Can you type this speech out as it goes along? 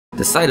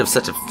The sight of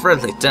such a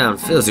friendly town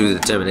fills you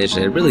with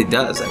determination. It really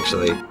does,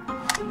 actually.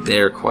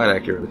 They're quite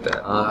accurate with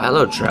that.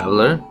 Hello,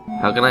 traveler.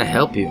 How can I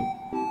help you?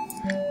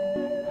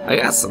 I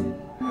got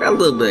a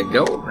little bit of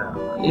gold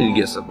now. I need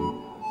to get some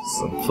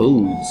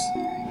foods.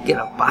 Get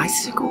a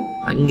bicycle?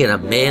 I can get a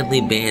manly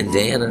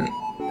bandana.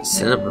 A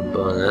cinnamon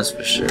bun, that's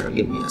for sure.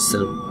 Give me a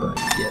cinnamon bun,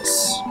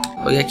 yes.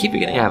 Oh yeah, I keep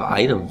forgetting I have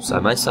items. I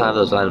might still have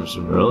those items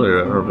from earlier,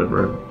 I don't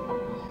remember.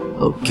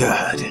 Oh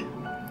god.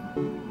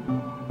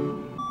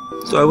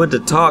 So I went to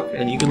talk,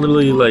 and you can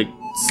literally, like,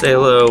 say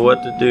hello,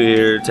 what to do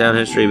here, town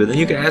history, but then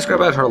you can ask her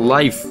about her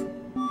life.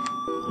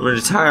 Her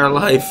entire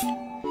life.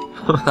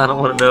 I don't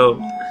want to know.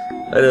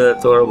 I know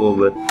that's horrible,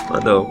 but I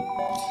know.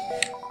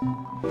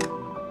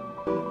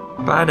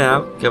 Bye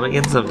now. Come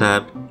again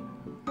sometime.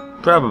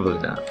 Probably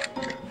not.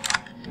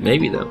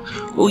 Maybe though.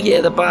 Oh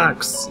yeah, the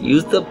box.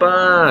 Use the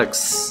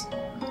box.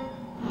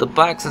 The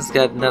box has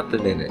got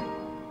nothing in it.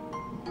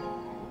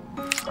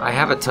 I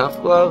have a tough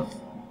glove.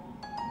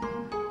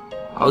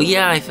 Oh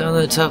yeah, I found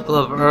the tough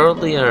glove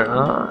earlier,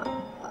 huh?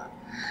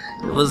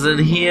 It was in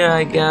here,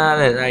 I got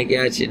it. I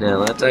got you now.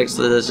 Let's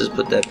just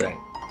put that back.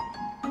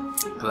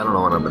 Cause I don't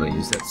know when I'm gonna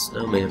use that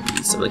snowman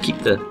piece. I'm gonna keep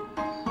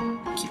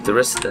the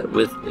rest of that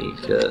with me,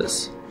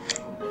 cause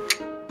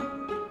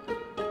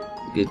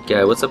good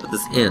guy. What's up with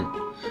this inn?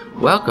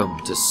 Welcome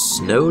to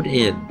Snowed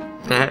Inn,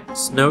 Pat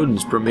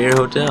Snowden's premier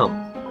hotel.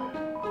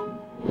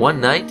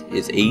 One night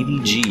is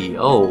 80G.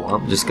 Oh,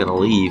 I'm just gonna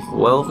leave.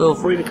 Well, feel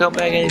free to come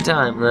back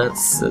anytime.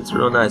 That's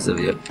real nice of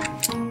you.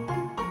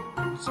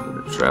 Just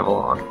gonna travel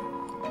on.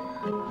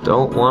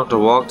 Don't want to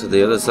walk to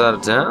the other side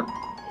of town?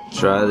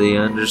 Try the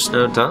under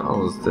snow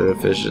tunnels. They're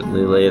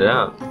efficiently laid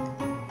out.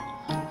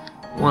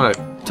 I want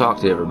to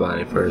talk to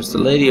everybody first. The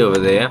lady over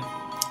there.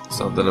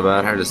 Something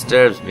about her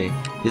disturbs me.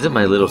 Isn't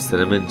my little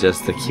cinnamon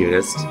just the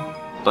cutest?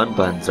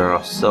 Buns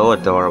are so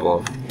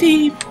adorable.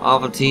 Beep!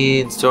 Awful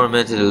teens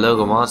tormented a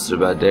local monster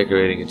by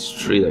decorating its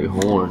tree like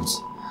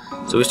horns.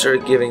 So we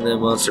started giving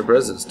them monster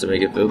presents to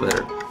make it feel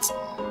better.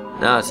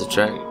 Now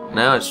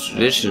it's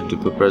tradition to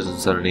put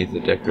presents underneath the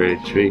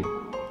decorated tree.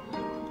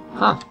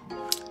 Huh.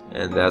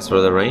 And that's where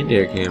the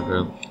reindeer came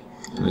from.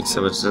 It makes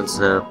so much sense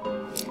now.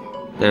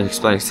 They're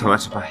explaining so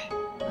much of my...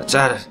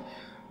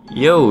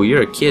 Yo,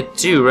 you're a kid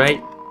too,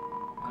 right?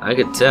 I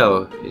could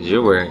tell, because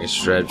you're wearing a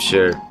striped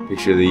shirt.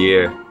 Picture of the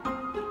year.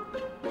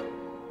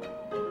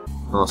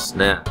 Oh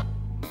snap.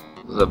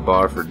 This is a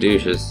bar for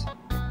douches.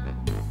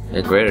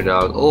 And Greater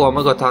Dog. Oh, I'm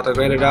gonna go talk to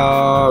Greater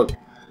Dog!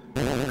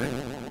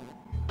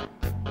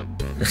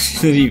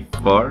 Did he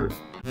fart?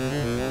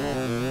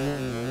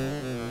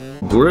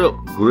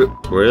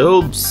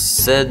 Grillbs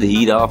said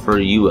he'd offer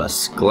you a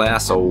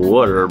glass of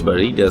water,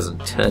 but he doesn't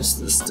touch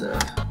this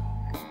stuff.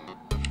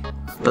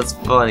 That's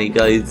funny,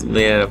 guys.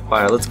 Made out of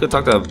fire. Let's go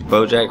talk to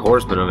BoJack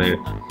Horseman over here.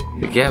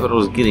 The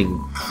capital is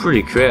getting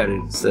pretty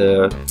crowded,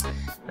 so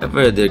I've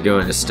heard they're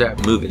going to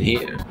start moving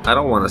here. I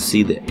don't want to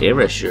see the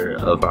erasure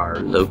of our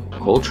local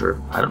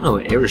culture. I don't know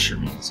what erasure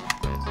means.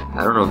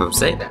 I don't know if I'm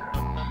saying that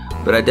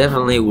right. But I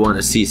definitely want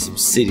to see some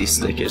city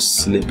slickers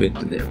slip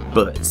into their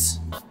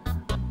butts.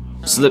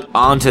 Slip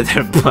onto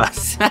their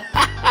butts.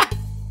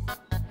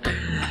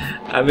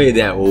 I made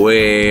that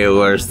way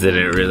worse than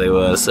it really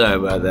was. Sorry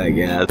about that,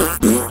 guys.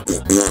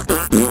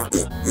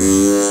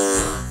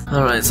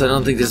 Alright, so I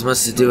don't think there's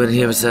much to do in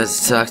here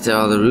besides talk to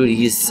all the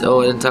Rudies.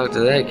 Oh, I didn't talk to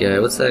that guy.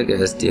 What's that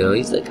guy's deal?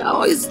 He's like,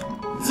 oh, he's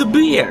a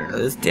mayor.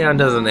 This town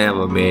doesn't have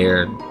a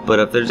mayor. But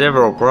if there's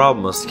ever a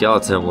problem, a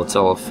skeleton will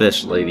tell a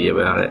fish lady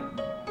about it.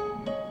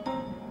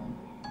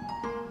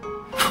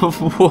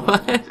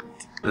 What?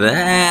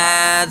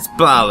 That's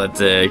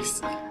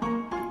politics.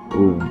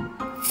 Ooh.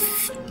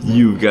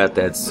 You got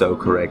that so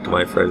correct,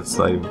 my friend. It's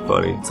not even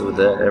funny. So with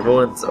that,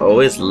 everyone's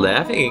always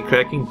laughing and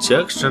cracking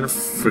jokes, trying to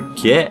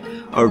forget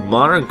our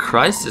modern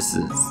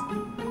crises.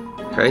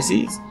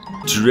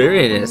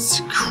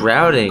 Dreariness,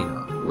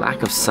 crowding,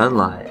 lack of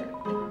sunlight.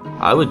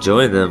 I would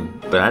join them,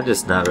 but I'm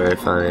just not very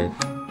funny.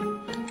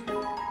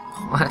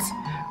 What?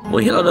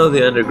 We all know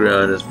the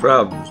underground has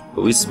problems,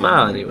 but we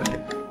smile anyway.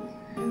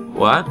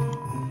 What?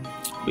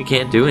 We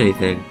can't do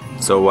anything,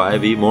 so why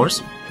be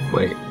morose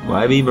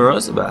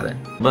about it?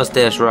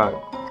 Mustache rock.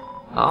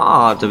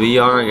 Ah, to be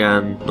young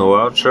again. The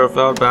world sure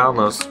felt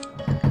boundless.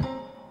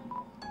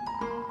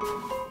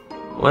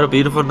 What a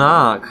beautiful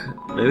knock.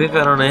 Maybe if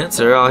I don't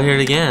answer, I'll hear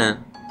it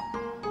again.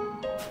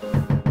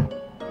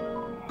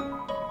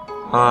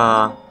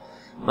 Ah,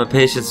 my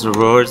patience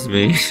rewards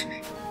me.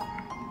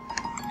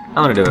 I'm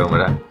gonna do it one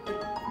more time.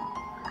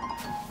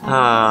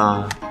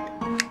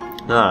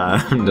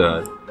 I'm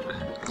done.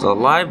 The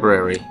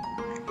library.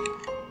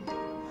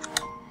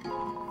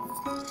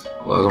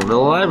 Welcome to the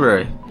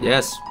library.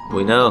 Yes,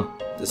 we know.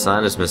 The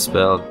sign is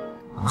misspelled.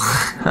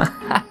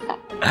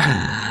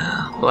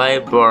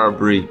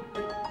 Library.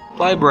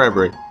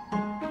 Library.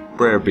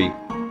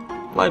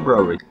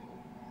 Library.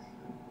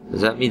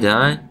 Is that me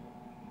dying?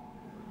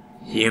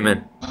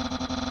 Human.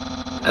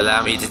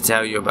 Allow me to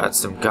tell you about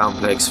some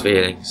complex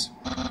feelings.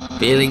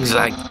 Feelings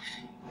like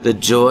the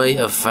joy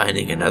of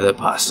finding another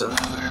pasta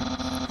lover.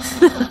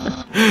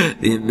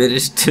 The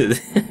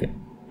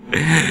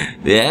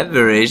The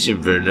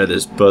admiration for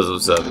another's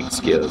puzzle-solving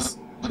skills.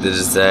 The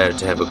desire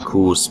to have a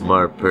cool,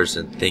 smart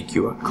person think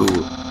you are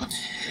cool.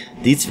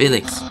 These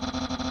feelings,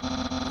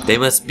 they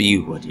must be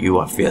what you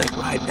are feeling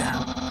right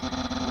now.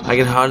 I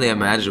can hardly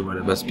imagine what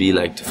it must be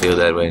like to feel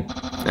that way.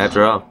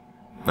 After all,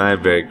 I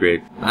am very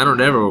great. I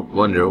don't ever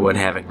wonder what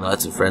having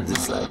lots of friends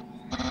is like.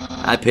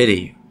 I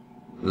pity you,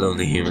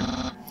 lonely human.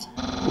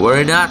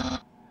 Worry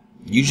not,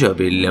 you shall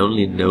be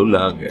lonely no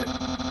longer.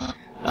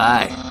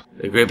 I,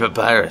 the great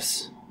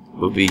Papyrus,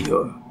 will be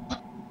your...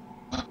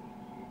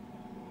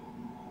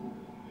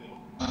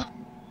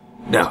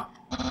 No.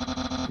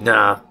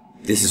 No,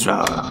 this is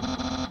wrong.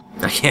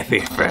 I can't be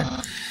your friend.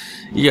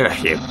 You're a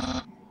human.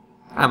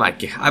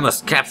 I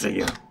must capture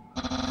you.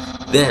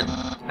 Then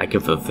I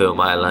can fulfill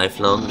my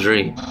lifelong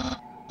dream.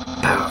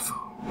 Powerful,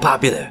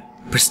 popular,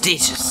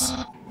 prestigious.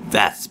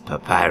 That's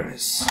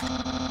Papyrus,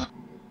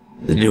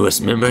 the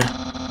newest member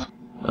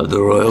of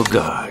the Royal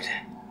Guard.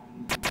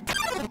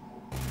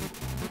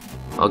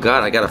 Oh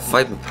god, I gotta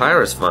fight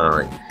Papyrus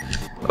finally.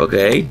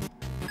 Okay,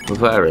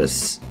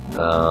 Papyrus.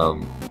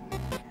 I'm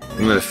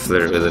gonna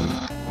flirt with him.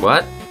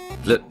 What?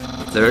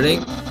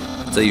 Flirting?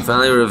 So you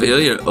finally reveal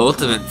your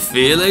ultimate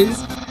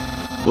feelings?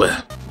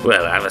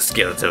 Well, I'm a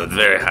skeleton with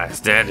very high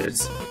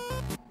standards.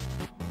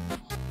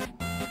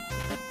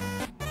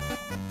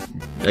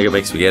 I can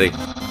make spaghetti.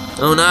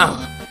 Oh no!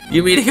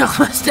 You're meeting all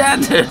my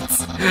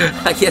standards!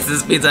 I guess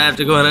this means I have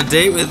to go on a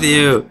date with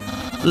you!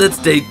 Let's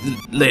date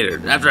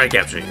later, after I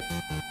capture you.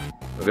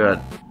 Oh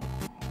god.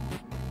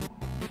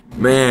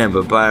 Man,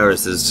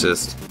 Papyrus is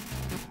just...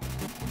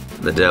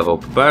 the devil.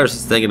 Papyrus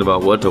is thinking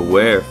about what to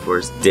wear for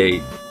his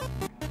date.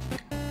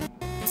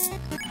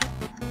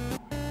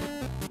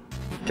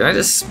 Can I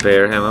just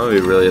spare him? I'm gonna be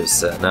really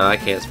upset. No, I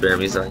can't spare him.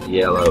 He's not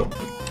yellow.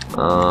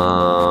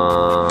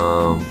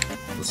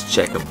 Let's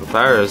check him.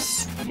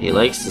 Papyrus. He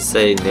likes to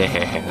say nah.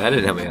 That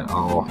didn't help me at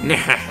all. Nah.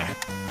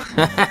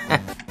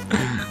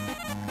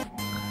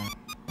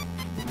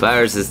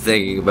 Papyrus is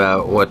thinking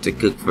about what to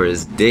cook for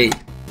his date.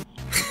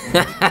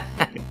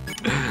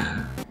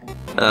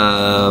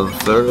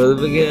 Flirt with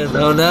him again.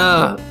 Oh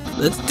no!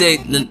 Let's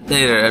date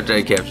later after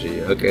I capture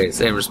you. Okay,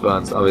 same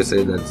response.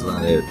 Obviously, that's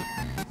not it.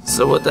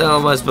 So what the hell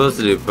am I supposed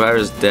to do?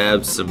 Papyrus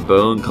dabs some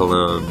bone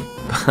cologne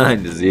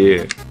behind his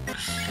ear.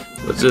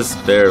 Let's just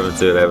spare him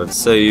until it happens.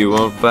 So you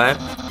won't fight?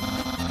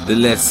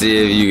 Then let's see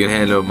if you can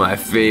handle my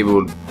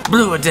fabled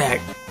blue attack.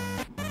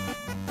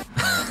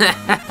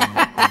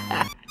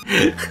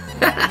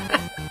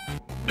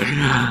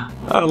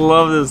 I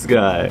love this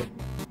guy.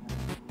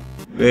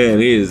 Man,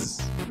 he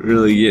is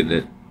really getting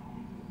it.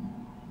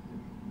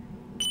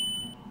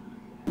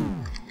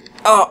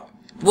 Oh,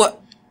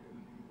 what?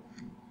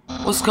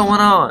 What's going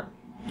on?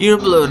 You're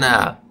blue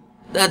now.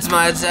 That's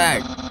my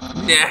attack.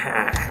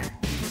 Nah.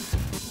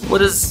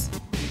 What is...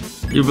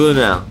 You're blue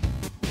now.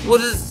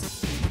 What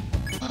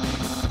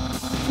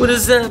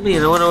does that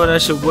mean? I wonder what I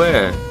should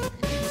wear.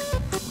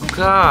 Oh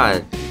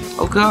god.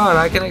 Oh god,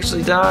 I can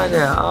actually die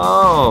now.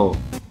 Oh.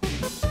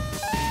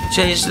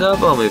 Changed it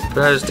up on me.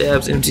 Papyrus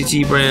dabs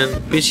MTT brand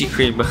bitchy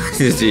cream behind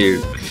his ear.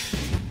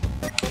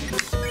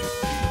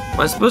 Am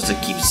I supposed to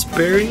keep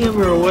sparing him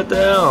or what the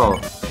hell?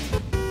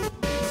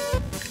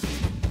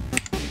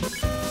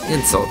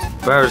 Insult.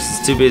 Papyrus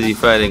is too busy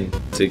fighting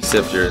to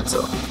accept your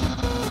insult.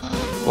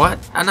 What?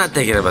 I'm not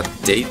thinking about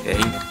the date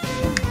thing.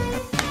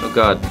 Oh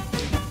god.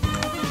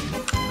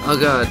 Oh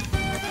god.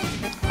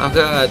 Oh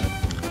god.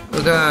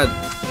 Oh god.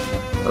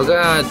 Oh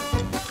god.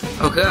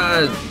 Oh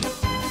god.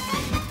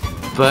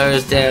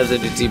 Papyrus dabs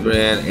MTT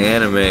brand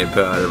anime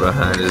powder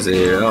behind his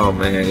ear. Oh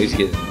man, he's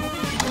getting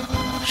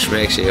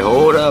schmacky.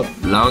 Hold up.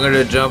 Longer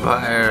to jump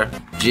higher.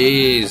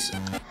 Jeez.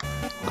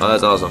 Oh,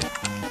 that's awesome.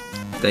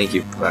 Thank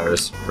you,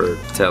 Papyrus, for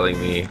telling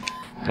me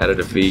how to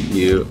defeat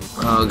you.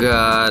 Oh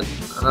god.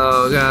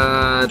 Oh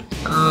god.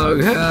 Oh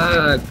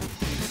god.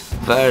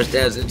 Papyrus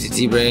dabs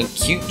MTT brand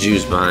cute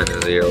juice behind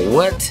his ear.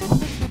 What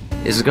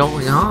is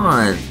going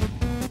on?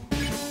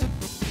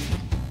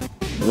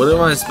 What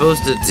am I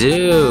supposed to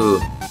do?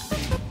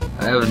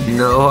 I have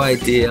no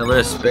idea. I'm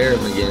gonna spare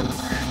him again.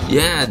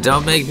 Yeah,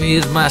 don't make me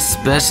use my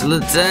special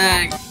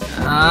attack.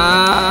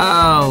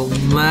 Oh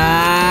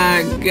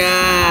my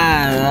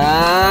god.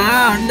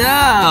 Oh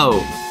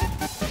no.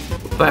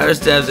 Papyrus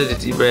dabs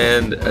MTT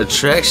brand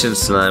attraction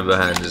slime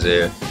behind his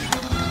ear.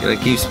 He's gonna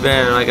keep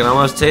sparing. I can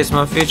almost taste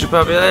my future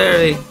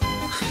popularity.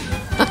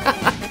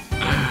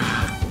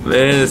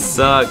 Man, this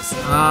sucks.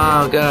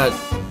 Oh god.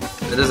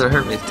 That doesn't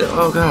hurt me still.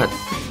 Oh god.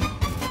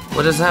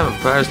 What just happened?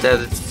 Papyrus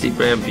dabs MTT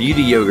brand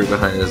beauty yogurt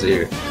behind his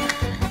ear.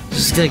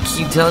 Just gonna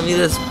keep telling me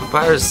this.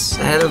 Papyrus,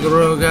 head of the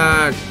Royal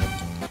Guard.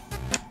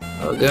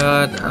 Oh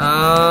god.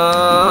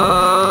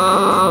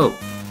 Oh.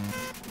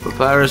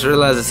 Papyrus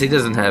realizes he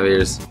doesn't have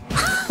ears.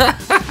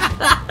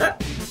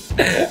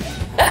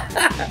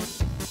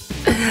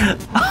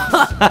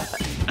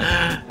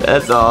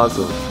 That's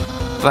awesome.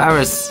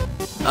 Papyrus,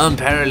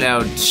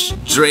 unparalleled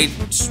straight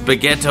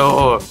spaghetti.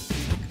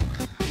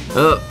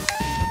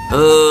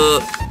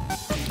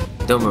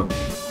 Don't move.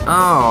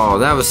 Oh,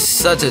 that was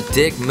such a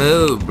dick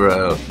move,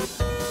 bro.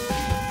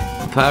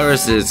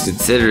 Papyrus is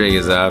considering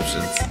his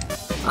options.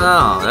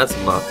 Oh, that's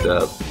mucked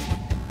up.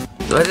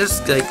 Do I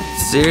just, like,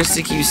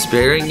 seriously keep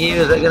sparing you?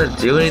 Is that gonna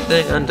do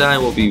anything?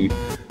 Undyne will be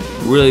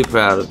really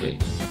proud of me.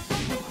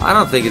 I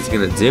don't think it's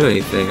gonna do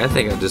anything. I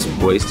think I'm just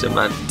wasting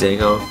my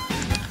dingo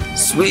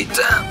sweet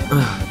time.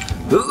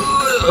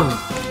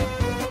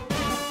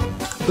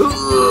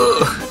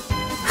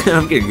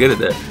 I'm getting good at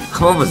that.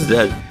 I'm almost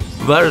dead.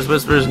 Papyrus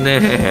whispers, nah.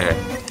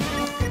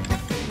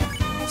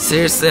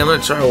 Seriously, I'm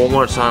gonna try one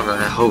more time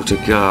and I hope to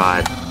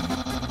God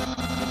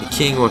the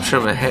king will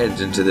trim my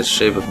head into the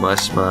shape of my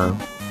smile.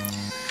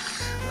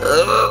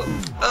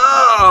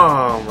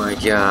 Oh my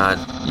God.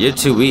 You're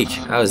too weak.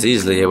 I was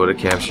easily able to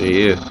capture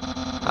you.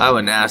 I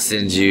will now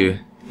send you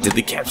to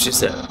the capture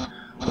zone,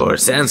 or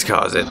Sans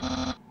calls it,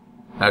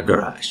 a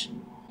garage.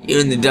 You're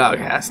in the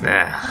doghouse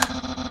now.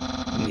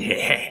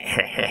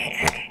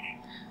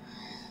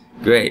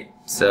 Great.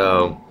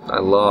 So I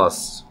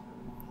lost.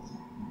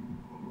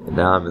 And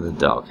now I'm in the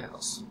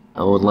doghouse.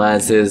 Old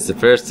Lion says the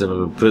first time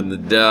I'm putting the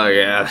dog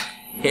out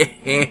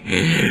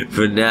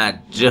for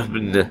not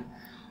jumping the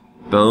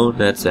bone.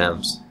 That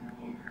sounds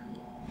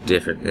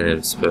different than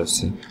it's supposed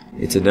to.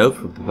 It's a note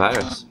from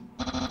Papyrus.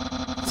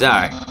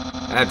 Sorry,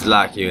 I have to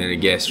lock you in a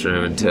guest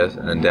room until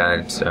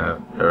Undyne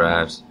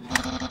arrives.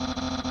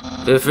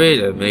 Feel free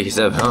to make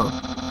yourself home.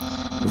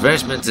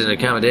 Refreshments and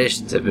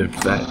accommodations have been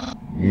provided.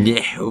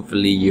 Yeah,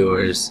 hopefully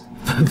yours,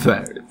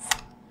 Papyrus.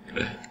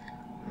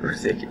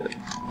 Ridiculous.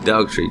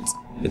 Dog treats.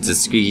 It's a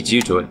squeaky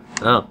chew toy.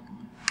 Oh,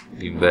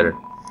 even better.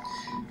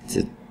 It's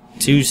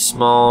too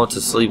small to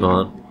sleep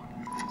on.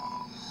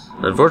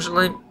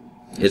 Unfortunately,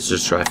 it's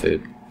just dry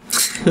food.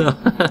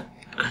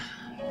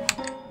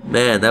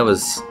 Man, that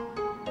was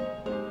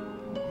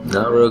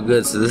not real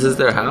good. So this is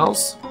their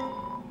house?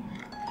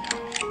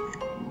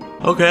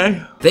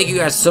 Okay. Thank you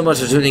guys so much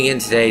for tuning in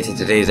today to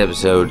today's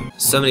episode.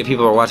 So many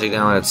people are watching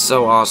now, and it's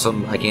so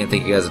awesome. I can't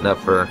thank you guys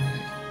enough for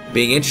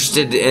being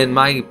interested in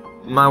my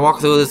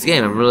walkthrough of this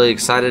game. I'm really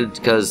excited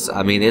because,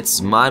 I mean,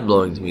 it's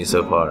mind-blowing to me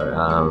so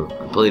far.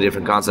 Completely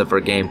different concept for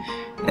a game,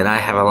 and I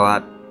have a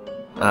lot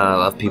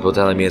of people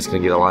telling me it's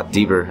going to get a lot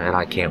deeper, and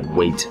I can't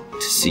wait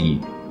to see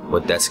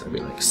what that's going to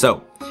be like.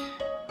 So,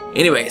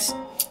 anyways,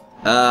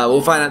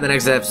 we'll find out in the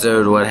next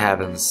episode what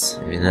happens.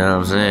 You know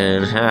what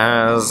I'm saying?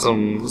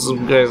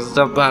 Some crazy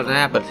stuff about to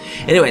happen.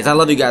 Anyways, I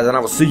love you guys, and I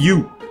will see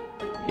you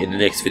in the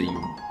next video.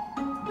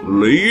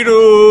 Later!